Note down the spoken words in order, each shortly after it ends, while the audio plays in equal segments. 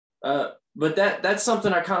But that's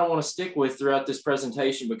something I kind of want to stick with throughout this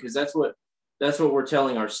presentation, because that's what we're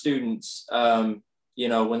telling our students.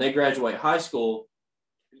 When they graduate high school,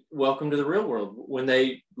 welcome to the real world. When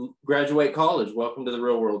they graduate college, welcome to the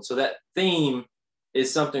real world. So that theme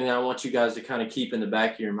is something that I want you guys to kind of keep in the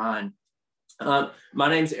back of your mind. My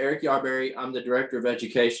name is Eric Yarberry. I'm the Director of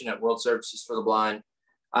Education at World Services for the Blind.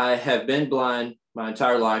 I have been blind my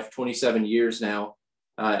entire life, 27 years now,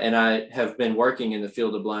 and I have been working in the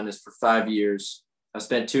field of blindness for 5 years. I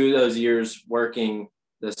spent 2 of those years working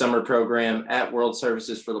the summer program at World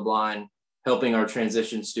Services for the Blind, helping our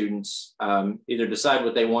transition students either decide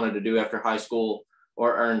what they wanted to do after high school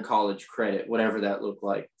or earn college credit, whatever that looked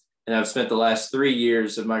like. And I've spent the last 3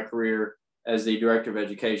 years of my career as the Director of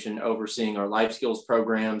Education overseeing our life skills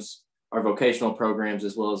programs, our vocational programs,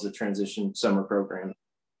 as well as the transition summer program.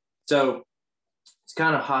 So let's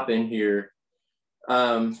kind of hop in here.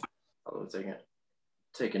 Hold on a second,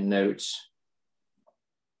 taking notes.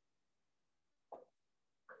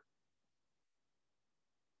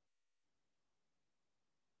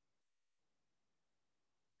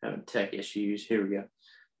 Having tech issues. Here we go.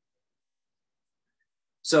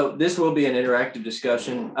 So this will be an interactive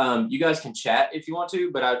discussion. You guys can chat if you want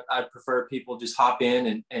to, but I prefer people just hop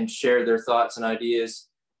in and share their thoughts and ideas.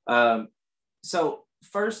 So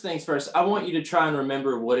first things first, I want you to try and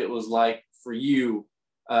remember what it was like for you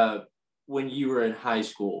when you were in high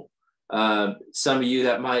school. Some of you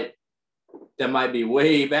that might be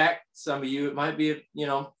way back. Some of you it might be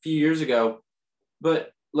a few years ago.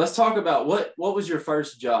 But let's talk about what was your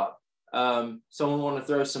first job. Someone want to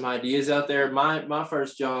throw some ideas out there? My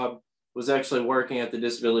first job was actually working at the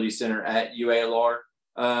Disability Center at UALR.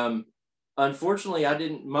 Unfortunately, I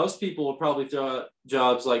didn't. Most people will probably throw out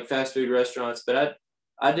jobs like fast food restaurants, but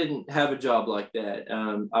I didn't have a job like that.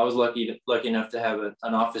 I was lucky enough to have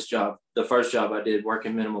an office job. The first job I did,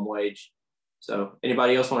 working minimum wage. So,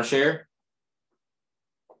 anybody else want to share?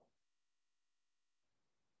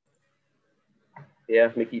 Yeah,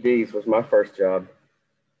 Mickey D's was my first job.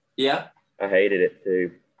 Yeah. I hated it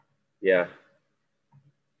too. Yeah.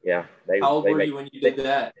 How old were you when you did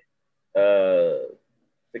that?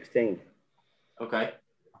 16. Okay.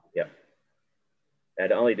 Yeah. I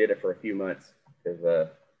only did it for a few months because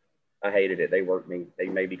I hated it. They worked me. They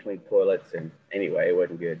made me clean toilets, and anyway, it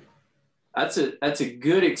wasn't good. That's a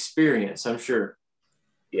good experience, I'm sure.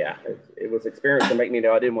 Yeah, it was experience to make me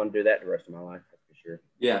know I didn't want to do that the rest of my life. That's for sure.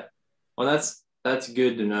 Yeah. Well, that's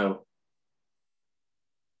good to know.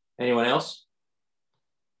 Anyone else?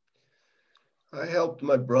 I helped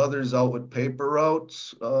my brothers out with paper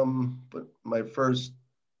routes, but my first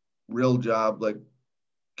real job, like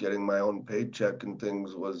getting my own paycheck and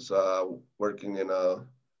things, was working in a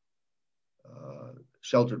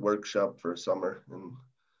sheltered workshop for a summer. And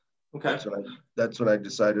okay, that's when I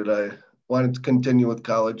decided I wanted to continue with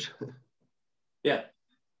college. Yeah.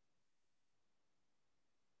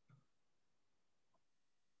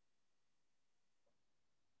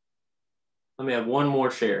 Let me have one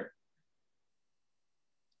more share.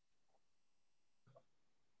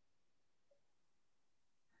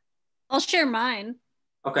 I'll share mine.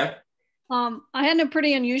 Okay. I had a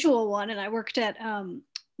pretty unusual one, and I worked at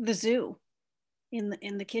the zoo in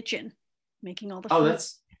the kitchen, making all the food.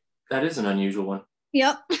 that is an unusual one.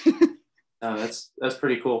 Yep. That's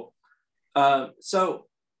pretty cool. So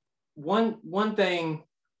one thing,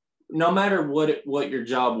 no matter what your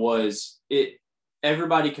job was,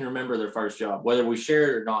 everybody can remember their first job, whether we share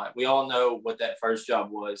it or not. We all know what that first job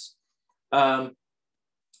was.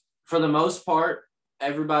 For the most part,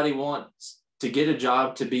 everybody wants to get a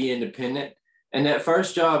job to be independent. And that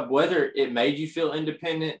first job, whether it made you feel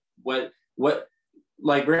independent, what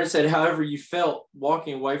like Brent said, however you felt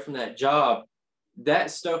walking away from that job, that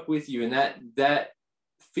stuck with you, and that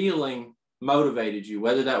feeling motivated you,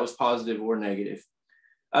 whether that was positive or negative.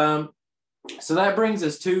 So that brings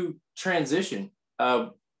us to transition.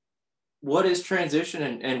 What is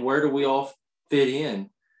transition, and where do we all fit in?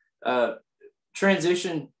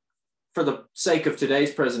 Transition, for the sake of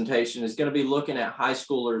today's presentation, is going to be looking at high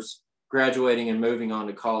schoolers graduating and moving on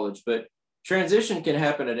to college. But transition can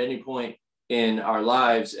happen at any point in our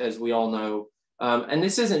lives, as we all know. And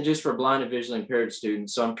this isn't just for blind and visually impaired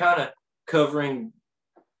students. So I'm kind of covering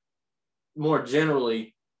more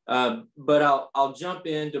generally, but I'll jump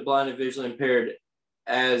into blind and visually impaired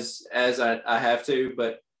as I have to.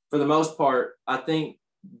 But for the most part, I think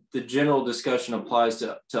the general discussion applies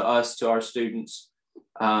to us, to our students.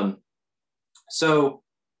 So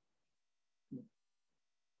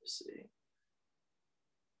let's see.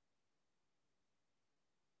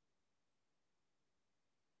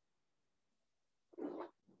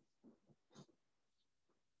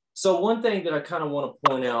 So one thing that I kind of want to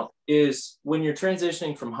point out is when you're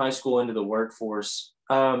transitioning from high school into the workforce,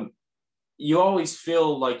 you always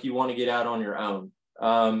feel like you want to get out on your own.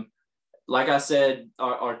 Like I said,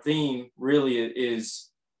 our theme really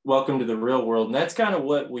is welcome to the real world. And that's kind of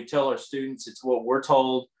what we tell our students. It's what we're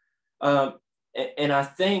told. And I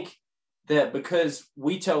think that because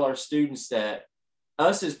we tell our students that,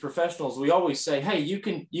 us as professionals, we always say, hey, you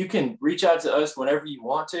can reach out to us whenever you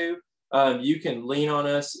want to. You can lean on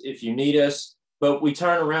us if you need us. But we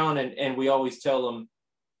turn around and we always tell them,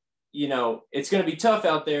 you know, it's going to be tough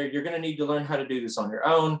out there. You're going to need to learn how to do this on your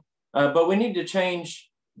own. But we need to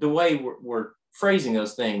change the way we're phrasing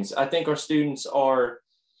those things. I think our students are,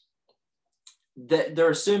 that they're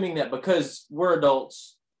assuming that because we're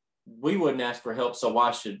adults, we wouldn't ask for help. So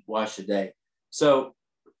why should they? So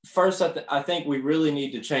first, I think we really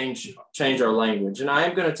need to change our language. And I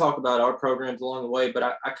am going to talk about our programs along the way, but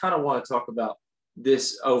I kind of want to talk about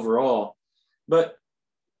this overall. But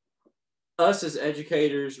us as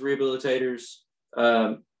educators, rehabilitators,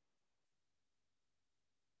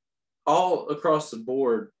 all across the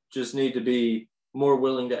board just need to be more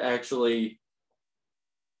willing to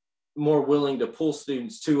pull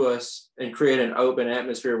students to us and create an open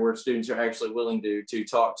atmosphere where students are actually willing to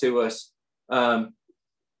talk to us.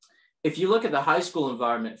 If you look at the high school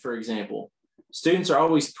environment, for example, students are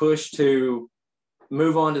always pushed to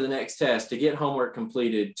move on to the next test, to get homework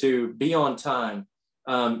completed, to be on time,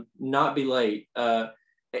 not be late.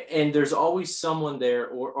 And there's always someone there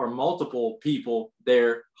or multiple people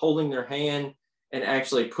there holding their hand and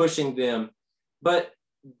actually pushing them. But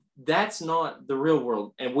that's not the real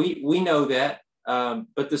world. And we know that,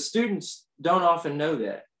 but the students don't often know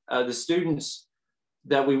that. The students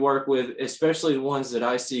that we work with, especially the ones that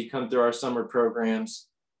I see come through our summer programs,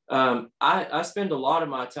 I spend a lot of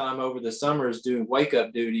my time over the summers doing wake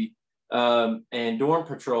up duty and dorm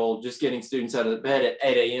patrol, just getting students out of bed at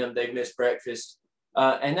 8 a.m. They've missed breakfast.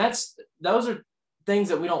 And those are things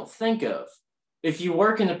that we don't think of. If you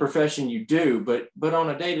work in the profession, you do, but on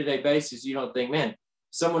a day-to-day basis, you don't think, man,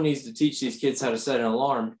 someone needs to teach these kids how to set an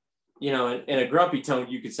alarm. You know, in a grumpy tone,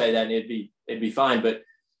 you could say that and it'd be fine. But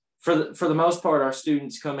for the most part, our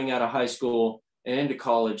students coming out of high school and into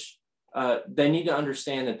college, they need to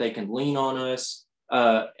understand that they can lean on us,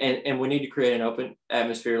 and we need to create an open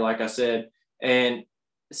atmosphere, like I said. And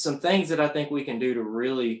some things that I think we can do to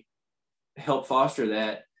really help foster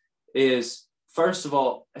that is, first of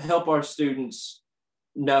all, help our students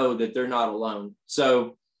know that they're not alone.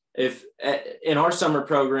 So if in our summer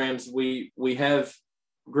programs, we have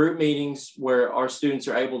group meetings where our students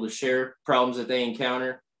are able to share problems that they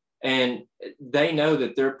encounter, and they know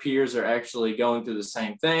that their peers are actually going through the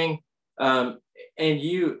same thing. And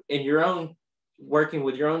you, in your own working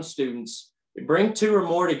with your own students, bring 2 or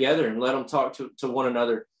more together and let them talk to one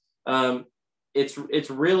another. It's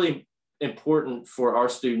really important for our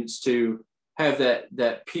students to have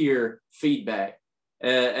that peer feedback.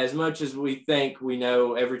 As much as we think we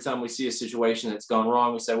know, every time we see a situation that's gone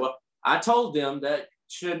wrong, we say, well, I told them that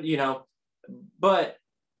should, you know. But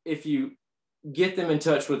if you get them in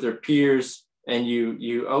touch with their peers and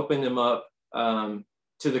you open them up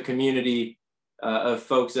to the community of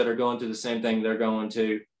folks that are going through the same thing they're going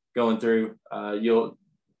through, I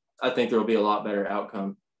think there will be a lot better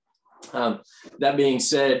outcome. That being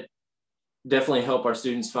said, definitely help our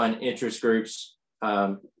students find interest groups,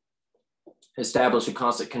 establish a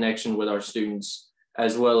constant connection with our students,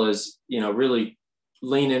 as well as, you know, really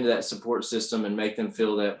lean into that support system and make them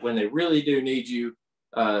feel that when they really do need you,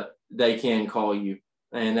 they can call you.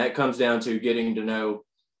 And that comes down to getting to know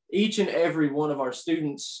each and every one of our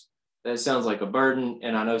students. That sounds like a burden.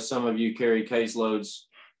 And I know some of you carry caseloads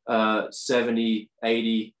 70,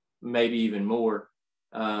 80, maybe even more.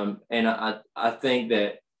 And I think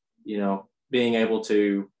that, you know, being able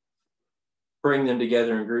to bring them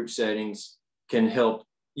together in group settings can help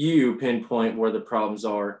you pinpoint where the problems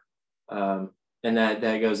are. And that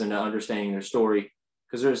goes into understanding their story,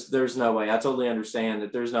 because there's no way, I totally understand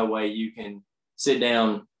that there's no way you can sit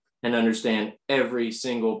down and understand every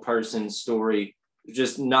single person's story. There's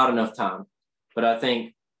just not enough time. But I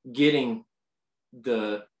think getting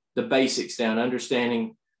the basics down,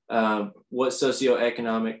 understanding what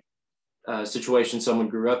socioeconomic situation someone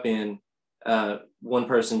grew up in, one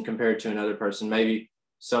person compared to another person. Maybe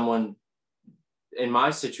someone, in my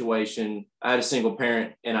situation, I had a single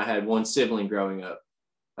parent and I had one sibling growing up.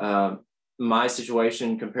 My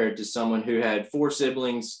situation compared to someone who had 4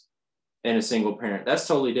 siblings and a single parent, that's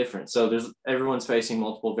totally different. So everyone's facing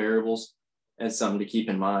multiple variables, and it's something to keep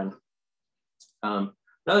in mind.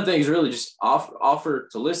 Another thing is really just offer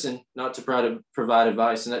to listen, not to provide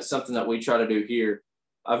advice. And that's something that we try to do here.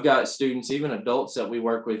 I've got students, even adults that we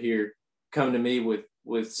work with here, come to me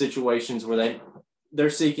with situations where they're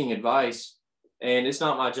seeking advice, and it's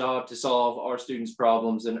not my job to solve our students'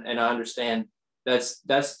 problems. And I understand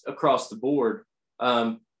that's across the board.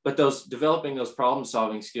 But developing those problem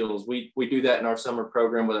solving skills, we do that in our summer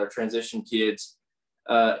program with our transition kids.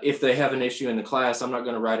 If they have an issue in the class, I'm not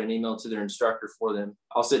going to write an email to their instructor for them.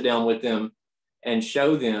 I'll sit down with them and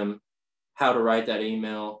show them how to write that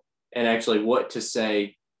email and actually what to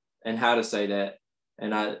say and how to say that.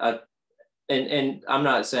 And and I'm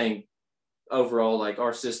not saying overall, like,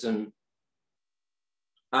 our system,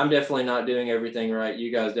 I'm definitely not doing everything right.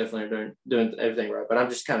 You guys definitely are doing everything right, but I'm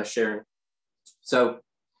just kind of sharing. So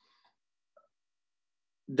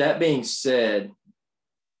that being said,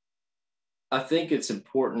 I think it's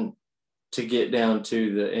important to get down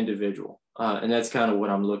to the individual. And that's kind of what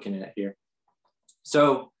I'm looking at here.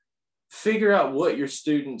 So figure out what your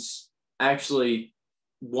students actually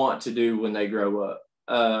want to do when they grow up.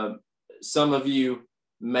 Some of you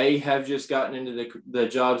may have just gotten into the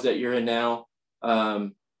jobs that you're in now.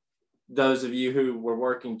 Those of you who were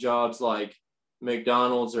working jobs like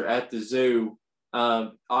McDonald's or at the zoo,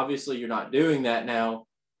 obviously you're not doing that now,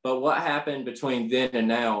 but what happened between then and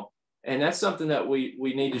now? And that's something that we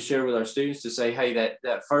need to share with our students, to say, hey,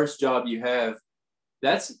 that first job you have,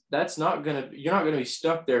 you're not going to be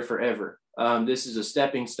stuck there forever. This is a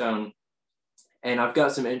stepping stone. And I've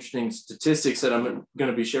got some interesting statistics that I'm going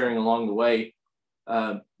to be sharing along the way.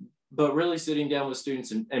 But really sitting down with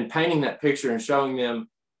students and painting that picture and showing them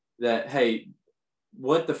that, hey,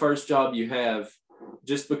 what the first job you have,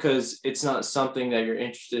 just because it's not something that you're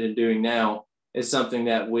interested in doing now, is something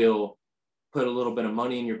that will put a little bit of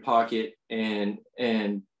money in your pocket, and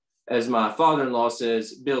as my father-in-law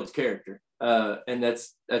says, builds character. And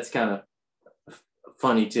that's kind of a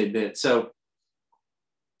funny tidbit. So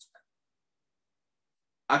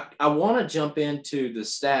I want to jump into the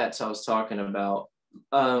stats I was talking about.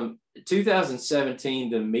 2017,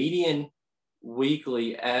 the median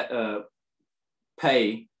weekly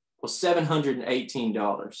pay was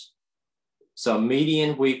 $718. So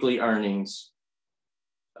median weekly earnings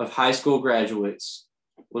of high school graduates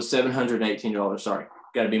was $718. Sorry,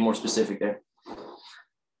 got to be more specific there.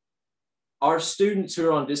 Our students who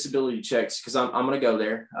are on disability checks, because I'm going to go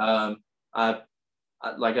there.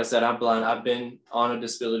 Like I said, I'm blind. I've been on a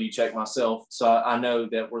disability check myself, so I know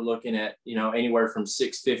that we're looking at, anywhere from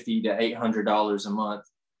 $650 to $800 a month.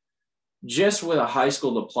 Just with a high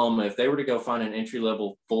school diploma, if they were to go find an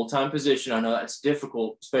entry-level full-time position, I know that's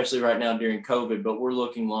difficult, especially right now during COVID, but we're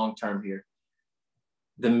looking long-term here.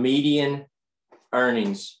 The median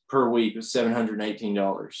earnings per week was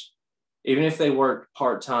 $718. Even if they worked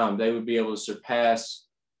part-time, they would be able to surpass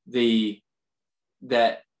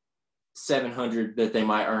that $700 that they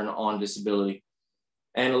might earn on disability.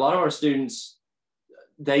 And a lot of our students,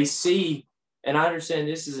 they see, and I understand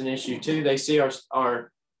this is an issue too, they see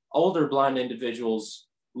our older blind individuals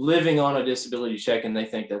living on a disability check and they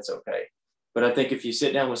think that's okay. But I think if you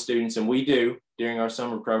sit down with students, and we do during our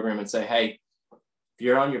summer program, and say, hey, if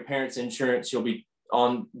you're on your parents' insurance, you'll be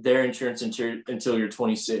on their insurance until you're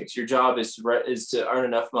 26. Your job is to earn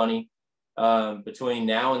enough money between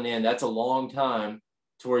now and then. That's a long time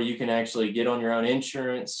to where you can actually get on your own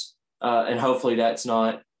insurance, and hopefully that's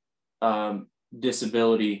not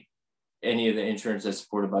disability, any of the insurance that's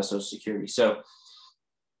supported by Social Security. So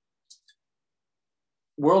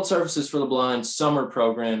World Services for the Blind summer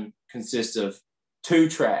program consists of 2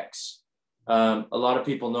 tracks. A lot of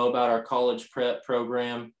people know about our college prep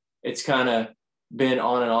program. It's kind of been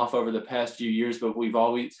on and off over the past few years, but we've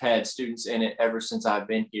always had students in it ever since I've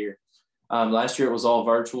been here. Last year it was all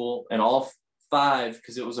virtual, and all 5,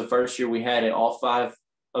 because it was the first year we had it, all 5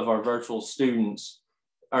 of our virtual students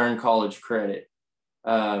earned college credit.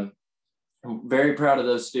 I'm very proud of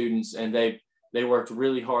those students, and they worked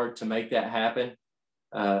really hard to make that happen.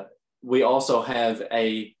 We also have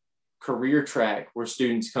a career track where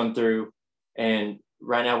students come through, and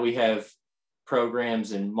right now we have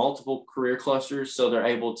programs in multiple career clusters, so they're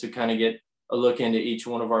able to kind of get a look into each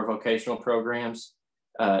one of our vocational programs,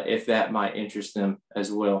 if that might interest them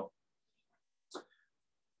as well.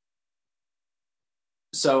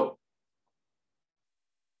 So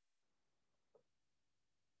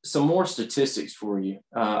some more statistics for you.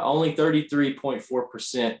 Only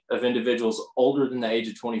 33.4% of individuals older than the age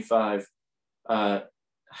of 25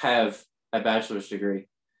 have a bachelor's degree.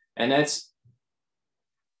 And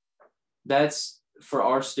that's for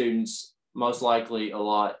our students, most likely a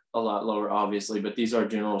lot lower, obviously, but these are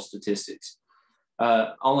general statistics.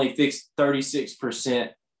 Only 36%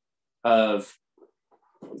 of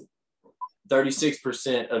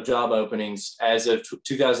 36% of job openings as of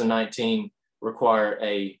 2019 require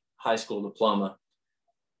a high school diploma.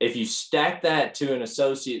 If you stack that to an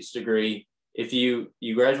associate's degree, if you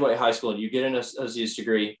graduate high school and you get an associate's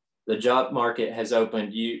degree, the job market has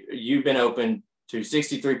opened. You've been open to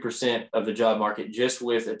 63% of the job market just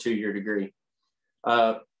with a 2-year degree.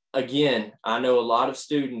 Again, I know a lot of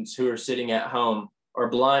students who are sitting at home, or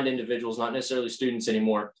blind individuals, not necessarily students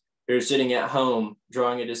anymore, who are sitting at home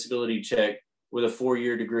drawing a disability check with a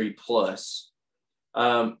 4-year degree plus.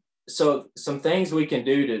 So some things we can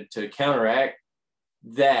do to counteract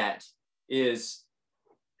that is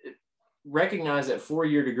recognize that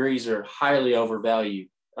 4-year degrees are highly overvalued.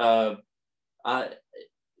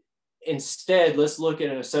 Instead, let's look at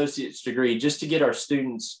an associate's degree just to get our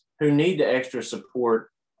students who need the extra support.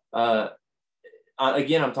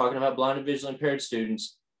 Again, I'm talking about blind and visually impaired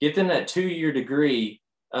students, get them that 2-year degree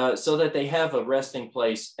so that they have a resting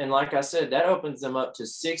place. And like I said, that opens them up to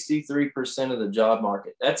 63% of the job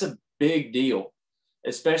market. That's a big deal,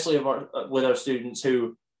 especially with our students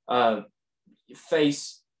who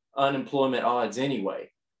face unemployment odds anyway.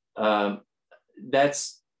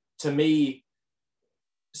 That's, to me,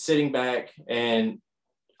 sitting back, and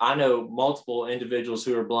I know multiple individuals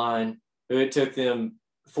who are blind who it took them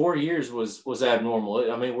 4 years was abnormal.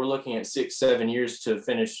 I mean, we're looking at 6-7 years to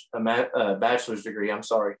finish a bachelor's degree. I'm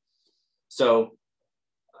sorry. So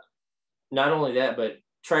not only that, but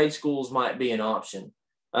trade schools might be an option.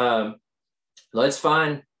 Let's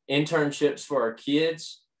find internships for our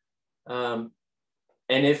kids. And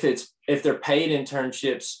if they're paid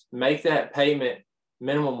internships, make that payment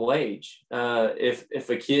minimum wage. If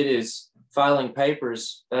a kid is filing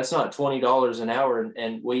papers, that's not $20 an hour,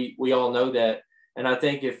 and we all know that. And I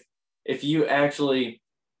think if you actually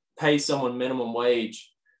pay someone minimum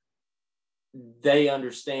wage, they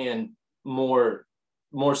understand more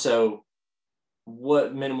so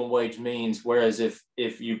what minimum wage means. Whereas if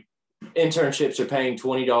you internships are paying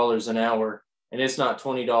 $20 an hour and it's not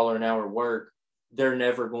 $20 an hour work, they're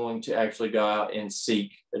never going to actually go out and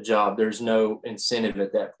seek a job. There's no incentive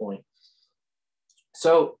at that point.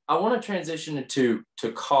 So I want to transition into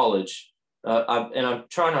college. And I'm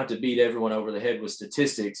trying not to beat everyone over the head with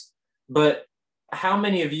statistics, but how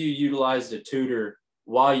many of you utilized a tutor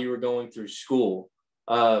while you were going through school?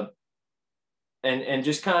 And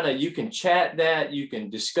just kind of, you can chat that, you can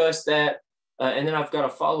discuss that. And then I've got a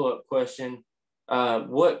follow-up question.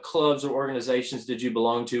 What clubs or organizations did you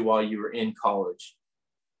belong to while you were in college?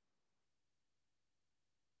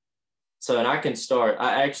 So, and I can start.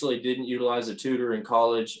 I actually didn't utilize a tutor in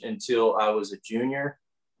college until I was a junior.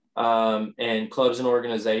 And clubs and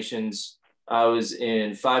organizations, I was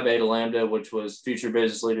in Phi Beta Lambda, which was Future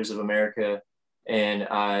Business Leaders of America, and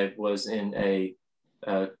I was in a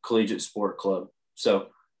collegiate sport club. So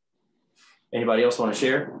anybody else want to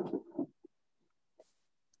share?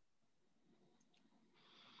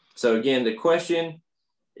 So again, the question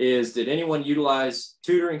is, did anyone utilize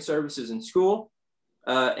tutoring services in school?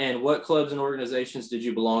 And what clubs and organizations did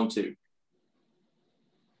you belong to?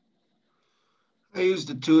 I used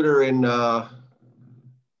a tutor in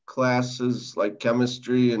classes like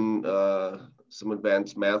chemistry and some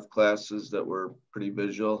advanced math classes that were pretty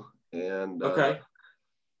visual. And Okay.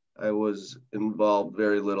 I was involved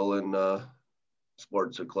very little in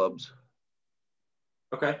sports or clubs.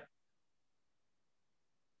 Okay.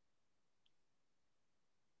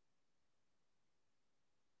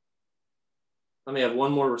 Let me have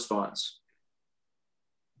one more response.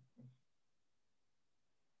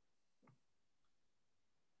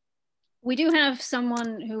 We do have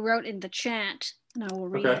someone who wrote in the chat, and I will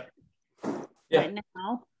read it right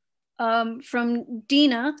now. From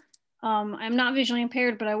Dina, I'm not visually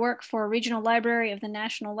impaired, but I work for a regional library of the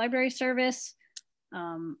National Library Service.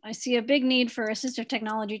 I see a big need for assistive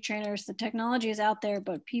technology trainers. The technology is out there,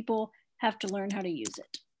 but people have to learn how to use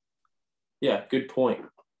it. Yeah, good point.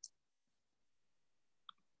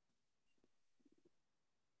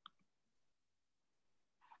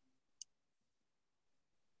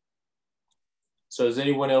 So does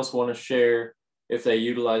anyone else want to share if they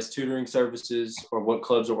utilize tutoring services or what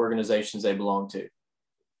clubs or organizations they belong to?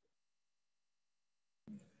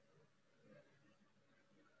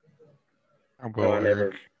 No, I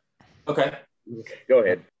never. Okay. Go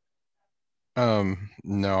ahead.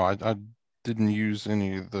 No, I didn't use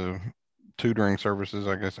any of the tutoring services,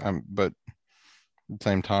 I guess. But at the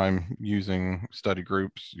same time, using study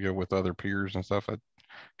groups, with other peers and stuff,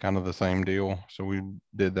 kind of the same deal. So we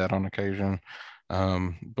did that on occasion. I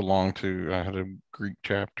had a Greek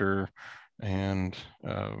chapter and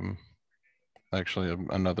actually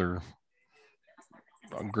another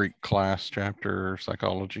Greek class chapter,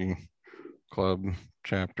 psychology club,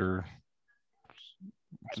 chapter,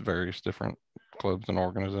 various different clubs and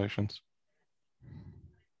organizations.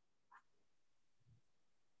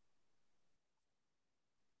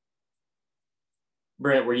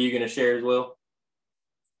 Brent, were you going to share as well?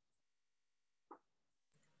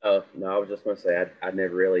 No, I was just going to say I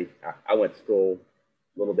never really, I went to school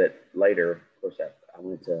a little bit later. Of course, I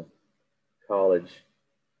went to college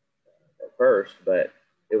at first, but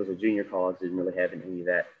it was a junior college. Didn't really have any of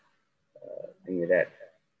that,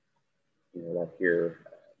 like your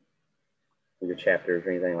chapters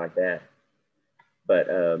or anything like that. But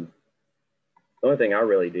the only thing I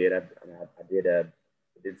really did, I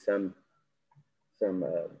did some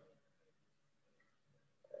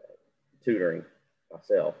tutoring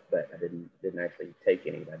myself, but I didn't actually take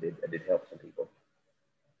any. I did help some people.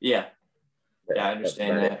 Yeah, I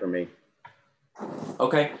understand that. For me.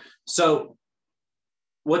 Okay, so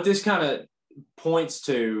what this kind of points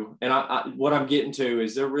to, and what I'm getting to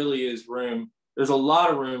is there really is room. There's a lot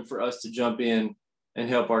of room for us to jump in and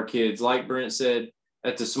help our kids. Like Brent said,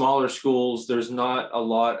 at the smaller schools, there's not a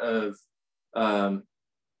lot of,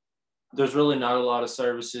 there's really not a lot of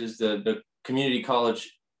services. The community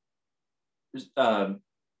college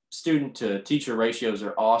student to teacher ratios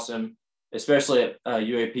are awesome, especially at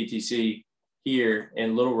UAPTC here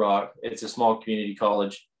in Little Rock. It's a small community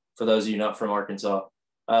college for those of you not from Arkansas.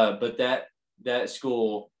 But that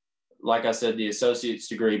school, like I said, the associate's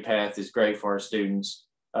degree path is great for our students.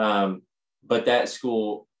 But that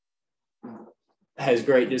school has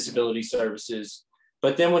great disability services.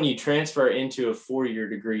 But then when you transfer into a 4-year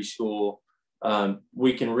degree school,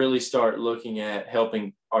 we can really start looking at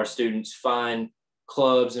helping our students find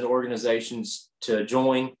clubs and organizations to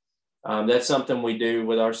join. That's something we do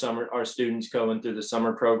with our students going through the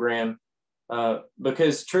summer program,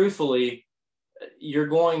 because truthfully, you're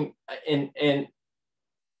going, and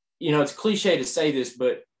it's cliche to say this,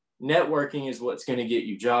 but networking is what's going to get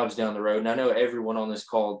you jobs down the road. And I know everyone on this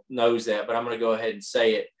call knows that, but I'm going to go ahead and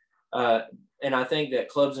say it. And I think that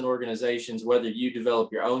clubs and organizations, whether you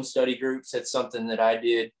develop your own study groups, that's something that I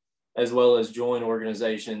did, as well as join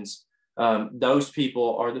organizations. Those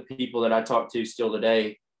people are the people that I talk to still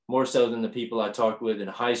today, more so than the people I talked with in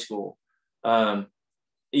high school.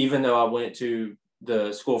 Even though I went to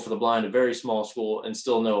the School for the Blind, a very small school, and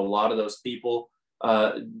still know a lot of those people,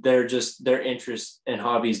 their interests and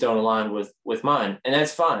hobbies don't align with mine. And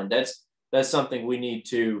that's fine. That's something we need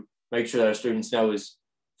to make sure that our students know is,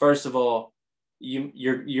 first of all,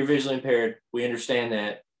 you're visually impaired. We understand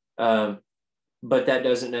that. But that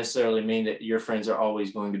doesn't necessarily mean that your friends are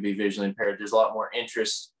always going to be visually impaired. There's a lot more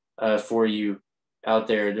interest for you out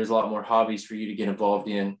there. There's a lot more hobbies for you to get involved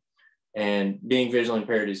in. And being visually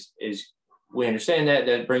impaired is we understand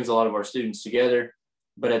that brings a lot of our students together.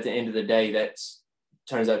 But at the end of the day, that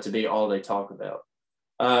turns out to be all they talk about.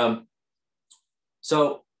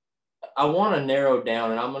 So I want to narrow down,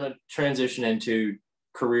 and I'm going to transition into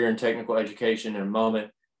career and technical education in a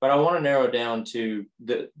moment, but I want to narrow down to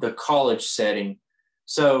the college setting.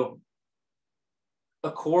 So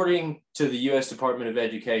according to the U.S. Department of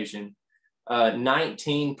Education,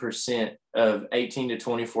 19% of 18 to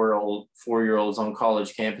 24-year-olds on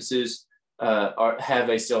college campuses have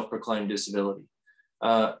a self-proclaimed disability.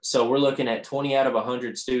 So we're looking at 20 out of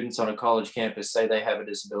 100 students on a college campus say they have a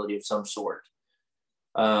disability of some sort.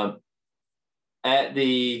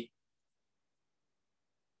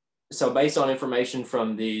 So based on information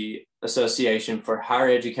from the Association for Higher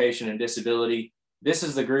Education and Disability, this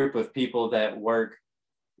is the group of people that work,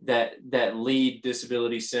 that lead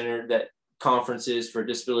disability center, that conferences for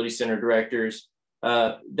disability center directors.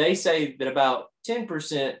 They say that about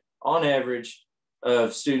 10% on average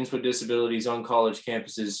of students with disabilities on college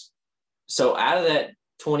campuses. So out of that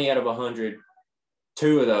 20 out of 100,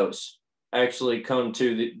 2 of those actually come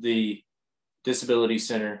to the disability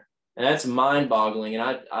center. And that's mind-boggling.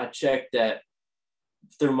 And I checked that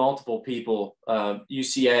through multiple people,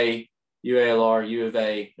 UCA, UALR, U of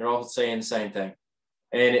A, they're all saying the same thing.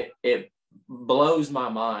 And it blows my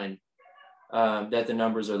mind that the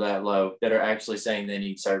numbers are that low that are actually saying they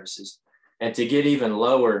need services. And to get even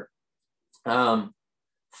lower, 5%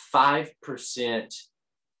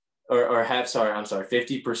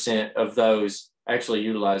 50% of those actually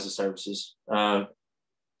utilize the services.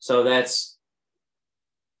 So that's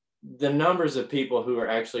the numbers of people who are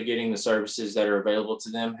actually getting the services that are available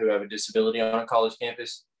to them who have a disability on a college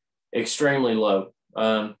campus, extremely low.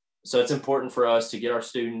 So it's important for us to get our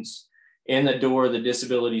students in the door of the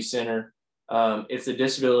disability center. If the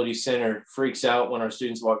disability center freaks out when our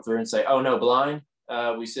students walk through and say, oh no, blind,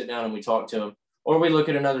 we sit down and we talk to them, or we look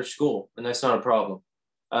at another school, and that's not a problem.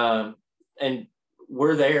 And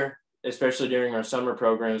we're there especially during our summer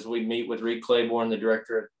programs, we meet with Reed Claiborne, the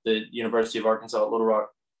director at the University of Arkansas at Little Rock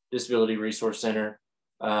Disability Resource Center.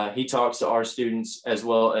 He talks to our students, as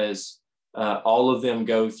well as all of them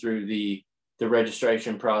go through the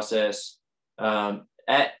registration process.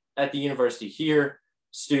 At the university here,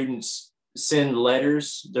 students send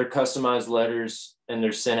letters, they're customized letters, and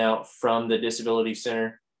they're sent out from the Disability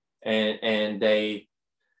Center, and they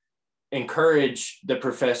encourage the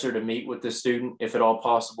professor to meet with the student if at all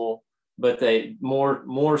possible, but they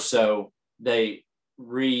more so they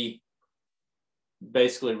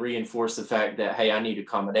basically reinforce the fact that, hey, I need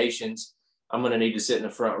accommodations. I'm going to need to sit in the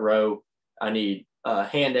front row. I need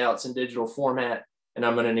handouts in digital format, and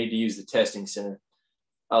I'm going to need to use the testing center.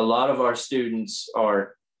 A lot of our students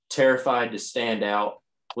are terrified to stand out.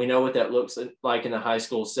 We know what that looks like in the high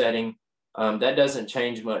school setting. That doesn't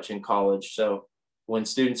change much in college. So when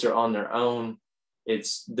students are on their own,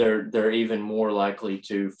 they're even more likely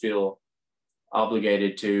to feel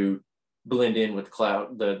obligated to blend in with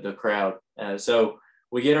the crowd. So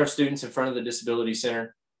we get our students in front of the Disability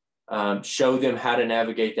Center, show them how to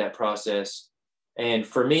navigate that process. And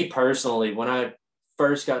for me personally, when I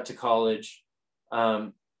first got to college,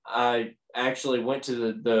 I actually went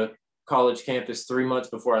to the college campus 3 months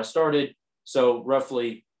before I started. So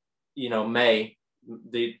roughly, May,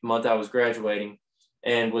 the month I was graduating,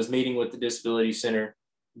 and was meeting with the Disability Center,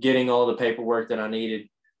 getting all the paperwork that I needed.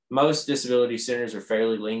 Most disability centers are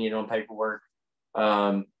fairly lenient on paperwork.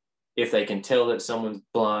 If they can tell that someone's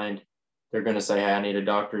blind, they're going to say, hey, I need a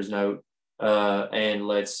doctor's note, and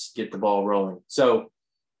let's get the ball rolling. So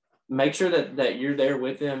make sure that you're there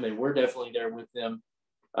with them, and we're definitely there with them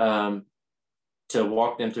to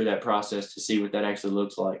walk them through that process to see what that actually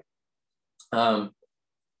looks like.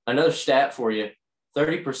 Another stat for you,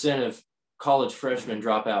 30% of college freshmen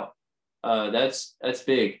drop out. That's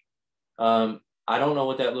big. I don't know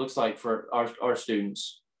what that looks like for our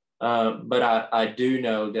students, but I do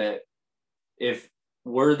know that if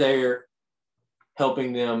we're there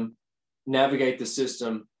helping them navigate the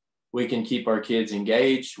system, we can keep our kids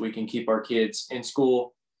engaged, we can keep our kids in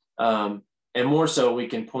school, and more so, we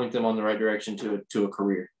can point them on the right direction to a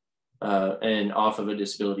career and off of a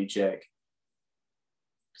disability check.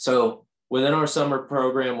 So within our summer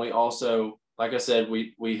program, we also, like I said,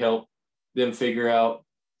 we help them figure out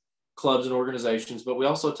clubs and organizations, but we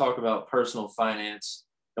also talk about personal finance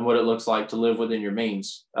and what it looks like to live within your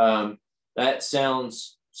means. That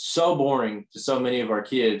sounds so boring to so many of our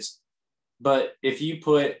kids, but if you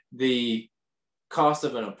put the cost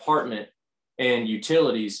of an apartment and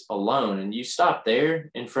utilities alone, and you stop there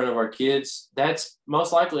in front of our kids, that's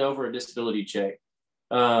most likely over a disability check.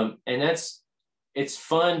 And it's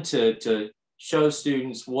fun to show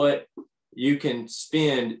students what you can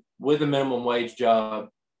spend with a minimum wage job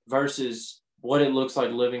versus what it looks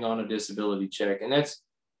like living on a disability check. And that's,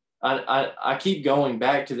 I keep going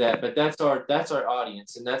back to that, but that's our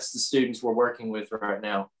audience, and that's the students we're working with right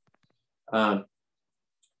now.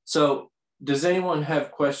 So does anyone have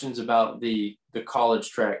questions about the college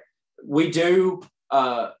track? We do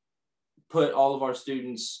put all of our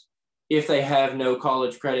students, if they have no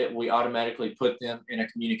college credit, we automatically put them in a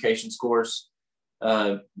communications course.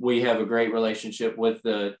 We have a great relationship with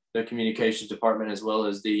the communications department as well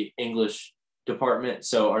as the English department.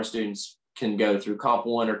 So our students can go through Comp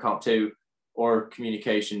 1 or Comp 2 or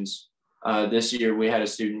communications. This year we had a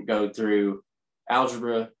student go through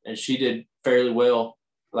algebra, and she did fairly well.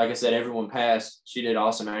 Like I said, everyone passed. She did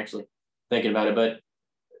awesome, actually, thinking about it. But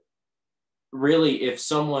really, if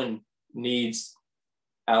someone needs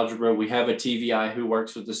algebra, we have a TVI who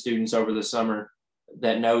works with the students over the summer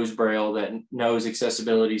that knows Braille, that knows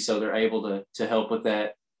accessibility, so they're able to help with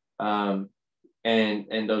that. And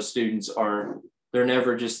those students they're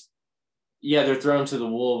never just, they're thrown to the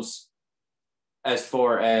wolves as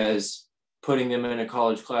far as putting them in a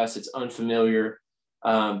college class. It's unfamiliar,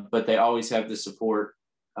 but they always have the support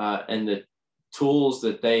and the tools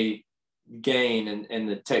that they gain and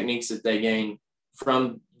the techniques that they gain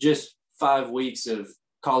from just 5 weeks of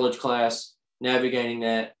college class, navigating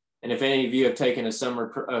that. And if any of you have taken a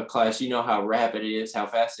summer class, you know how rapid it is, how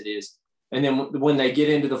fast it is. And then when they get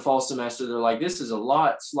into the fall semester, they're like, this is a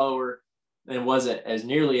lot slower and wasn't as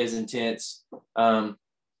nearly as intense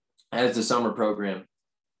as the summer program.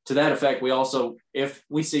 To that effect, we also, if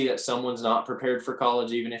we see that someone's not prepared for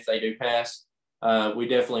college, even if they do pass, we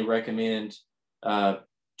definitely recommend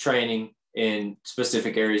training in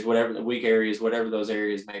specific areas, whatever the weak areas, whatever those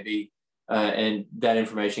areas may be. And that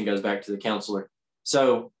information goes back to the counselor.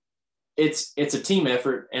 So it's a team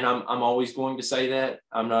effort, and I'm always going to say that.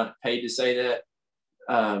 I'm not paid to say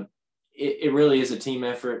that. It really is a team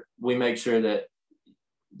effort. We make sure that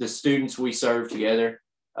the students we serve together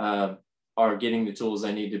are getting the tools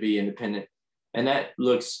they need to be independent. And that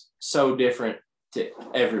looks so different to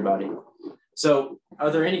everybody. So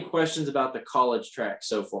are there any questions about the college track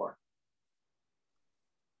so far?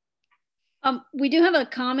 We do have a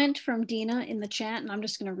comment from Dina in the chat, and I'm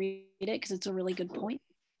just going to read it because it's a really good point.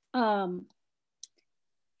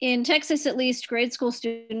 In Texas, at least, grade school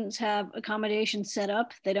students have accommodations set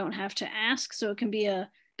up. They don't have to ask, so it can be a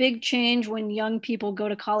big change when young people go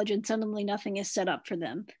to college and suddenly nothing is set up for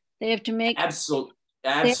them. They have to make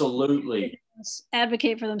absolutely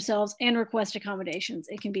advocate for themselves and request accommodations.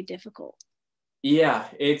 It can be difficult. Yeah,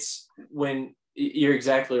 it's when you're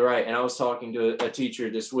exactly right. And I was talking to a teacher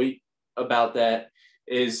this week about that,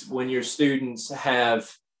 is when your students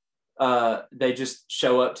have they just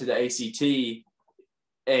show up to the ACT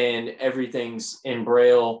and everything's in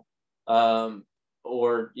Braille,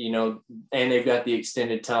 or, you know, and they've got the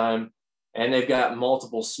extended time and they've got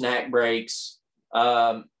multiple snack breaks.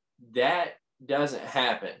 That doesn't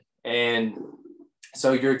happen. And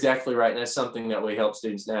so you're exactly right. And that's something that we help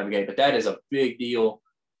students navigate, but that is a big deal.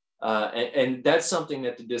 And that's something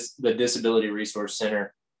that the Disability Resource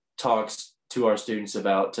Center talks to our students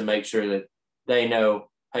about, to make sure that they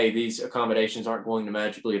know, hey, these accommodations aren't going to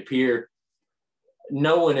magically appear.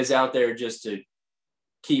 No one is out there just to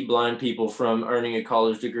keep blind people from earning a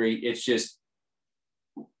college degree. It's just,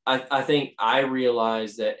 I think I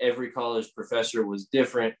realized that every college professor was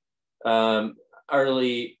different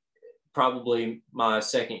early, probably my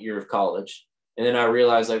second year of college. And then I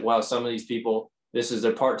realized, like, wow, some of these people, this is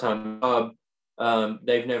their part-time job.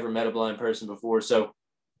 They've never met a blind person before. So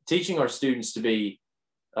teaching our students to be,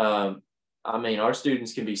 our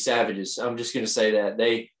students can be savages. I'm just going to say that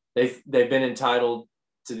they've been entitled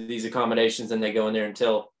to these accommodations, and they go in there and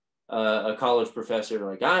tell a college professor,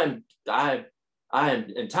 like, I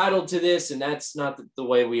am entitled to this. And that's not the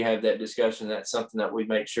way we have that discussion. That's something that we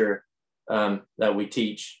make sure that we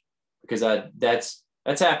teach, because that's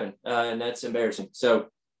happened, and that's embarrassing. So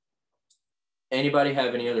anybody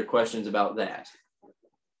have any other questions about that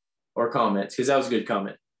or comments? Because that was a good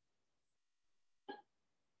comment.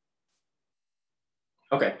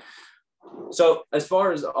 Okay. So as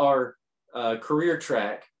far as our career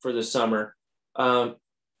track for the summer,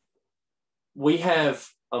 we have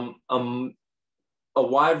a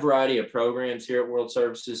wide variety of programs here at World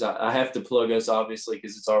Services. I have to plug us, obviously,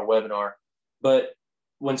 because it's our webinar. But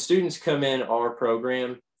when students come in our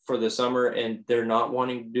program for the summer and they're not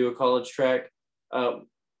wanting to do a college track,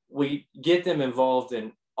 we get them involved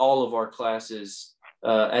in all of our classes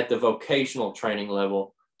at the vocational training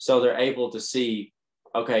level. So they're able to see,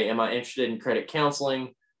 okay, am I interested in credit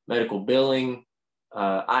counseling, medical billing,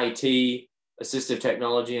 IT, assistive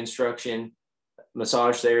technology instruction,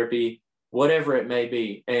 massage therapy, whatever it may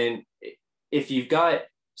be. And if you've got,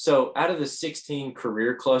 so out of the 16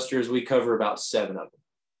 career clusters, we cover about 7 of them,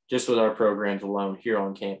 just with our programs alone here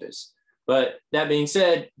on campus. But that being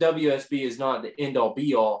said, WSB is not the end all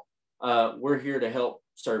be all. We're here to help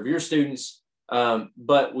serve your students,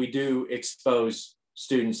 but we do expose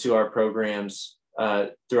students to our programs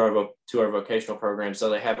through our vocational programs, so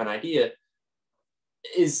they have an idea,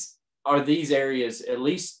 are these areas, at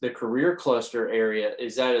least the career cluster area,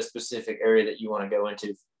 is that a specific area that you want to go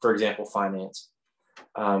into, for example, finance?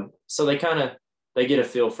 So they get a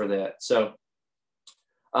feel for that. So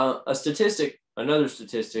another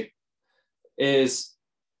statistic is,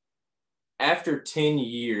 after 10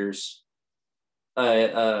 years,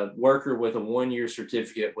 a worker with a 1-year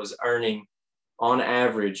certificate was earning on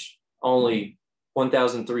average only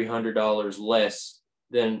 $1,300 less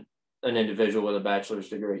than an individual with a bachelor's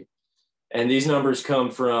degree. And these numbers come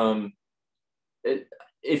from,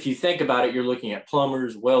 if you think about it, you're looking at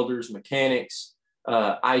plumbers, welders, mechanics,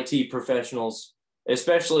 IT professionals,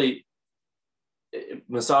 especially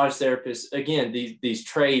massage therapists. Again, these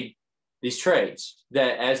trades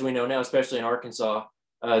that, as we know now, especially in Arkansas,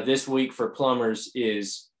 this week for plumbers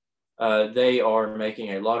is they are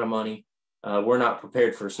making a lot of money. We're not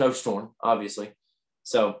prepared for a snowstorm, obviously.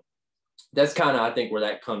 So that's kind of, I think, where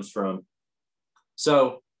that comes from.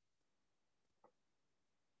 So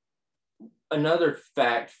another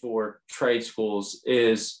fact for trade schools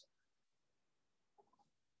is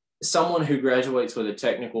someone who graduates with a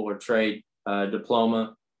technical or trade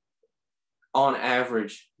diploma, on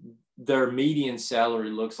average, their median salary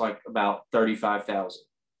looks like about $35,000.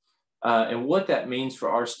 And what that means for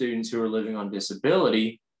our students who are living on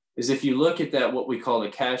disability is, if you look at that, what we call the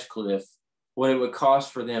cash cliff, what it would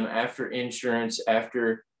cost for them after insurance,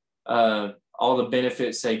 after all the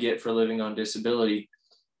benefits they get for living on disability,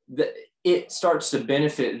 it starts to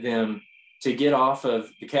benefit them to get off of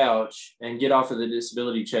the couch and get off of the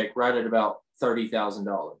disability check right at about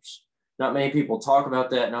 $30,000. Not many people talk about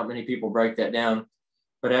that. Not many people break that down.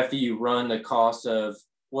 But after you run the cost of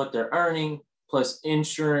what they're earning, plus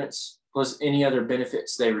insurance, plus any other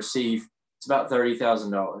benefits they receive, it's about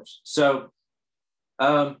 $30,000. So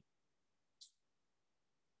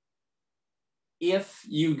if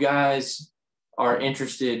you guys are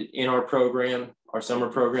interested in our program, our summer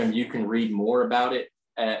program, you can read more about it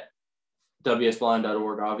at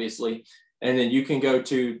wsblind.org, obviously. And then you can go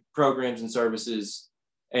to programs and services,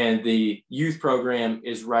 and the youth program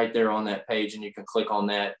is right there on that page, and you can click on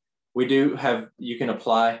that. We do have, you can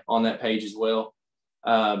apply on that page as well.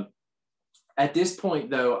 At this point,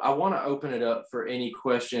 though, I want to open it up for any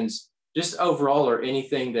questions, just overall, or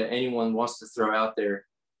anything that anyone wants to throw out there.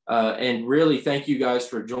 And really, thank you guys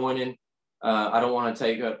for joining. I don't want to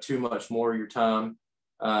take up too much more of your time.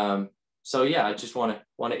 So yeah, I just want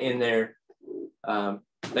to end there.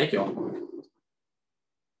 Thank you all.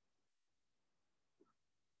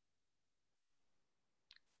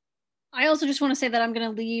 I also just want to say that I'm going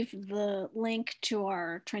to leave the link to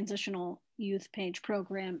our transitional youth page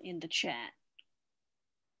program in the chat.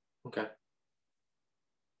 Okay.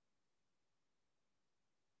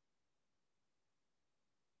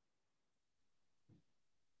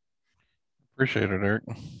 Appreciate it, Eric.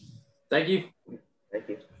 Thank you. Thank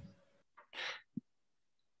you.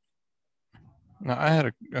 Now I had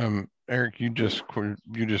a Eric, you just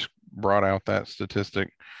brought out that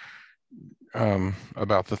statistic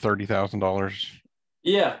about the $30,000.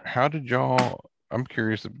 Yeah. How did y'all? I'm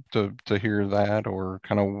curious to hear that, or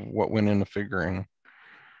kind of what went into figuring.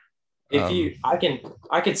 If you,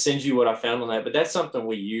 I could send you what I found on that, but that's something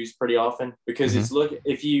we use pretty often because it's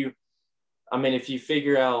if you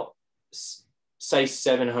figure out, say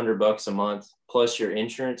 $700 a month plus your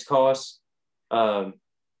insurance costs,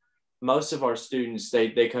 most of our students,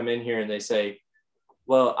 they come in here and they say,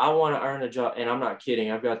 well, I want to earn a job, and I'm not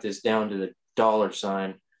kidding. I've got this down to the dollar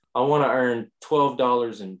sign. I want to earn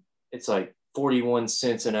 $12 and it's like 41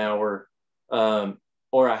 cents an hour,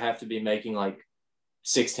 or I have to be making like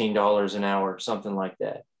 $16 an hour, something like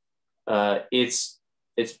that. It's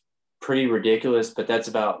pretty ridiculous, but that's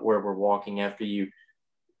about where we're walking after you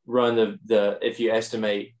run if you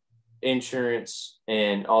estimate insurance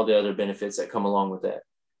and all the other benefits that come along with that.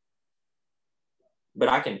 But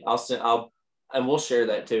and we'll share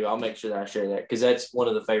that too. I'll make sure that I share that because that's one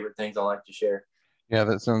of the favorite things I like to share. Yeah,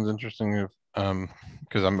 that sounds interesting. If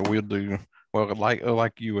because we'll do well,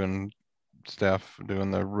 like you and Steph doing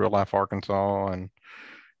the Real Life Arkansas and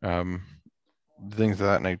things of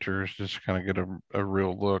that nature, is just kind of get a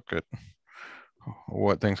real look at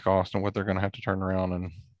what things cost and what they're going to have to turn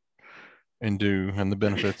around and do, and the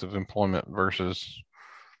benefits of employment versus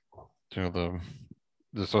the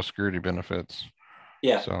Social Security benefits.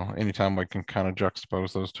 Yeah. So anytime we can kind of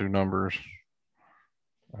juxtapose those two numbers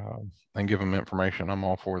and give them information, I'm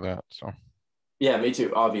all for that. So. Yeah, me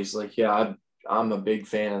too. Obviously, yeah, I'm a big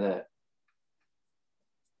fan of that.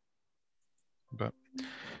 But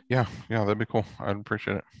yeah, that'd be cool. I'd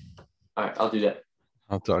appreciate it. All right, I'll do that.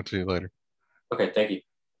 I'll talk to you later. Okay, thank you.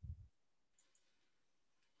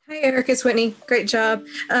 Hi, Eric, it's Whitney. Great job.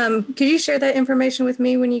 Could you share that information with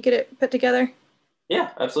me when you get it put together? Yeah,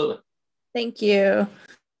 absolutely. Thank you.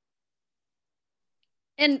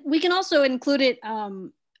 And we can also include it.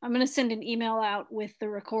 I'm going to send an email out with the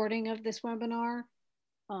recording of this webinar,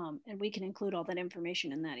 and we can include all that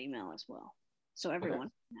information in that email as well, so everyone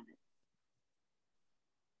can have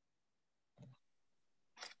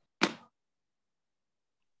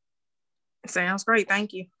it. Sounds great.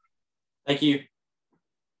 Thank you. Thank you.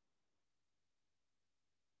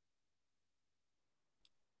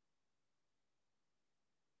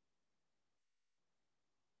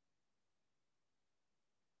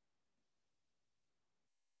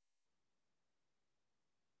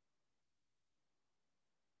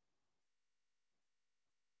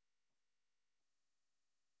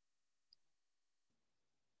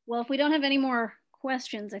 Well, if we don't have any more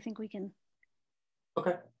questions, I think we can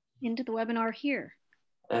into the webinar here.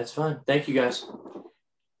 That's fine. Thank you, guys.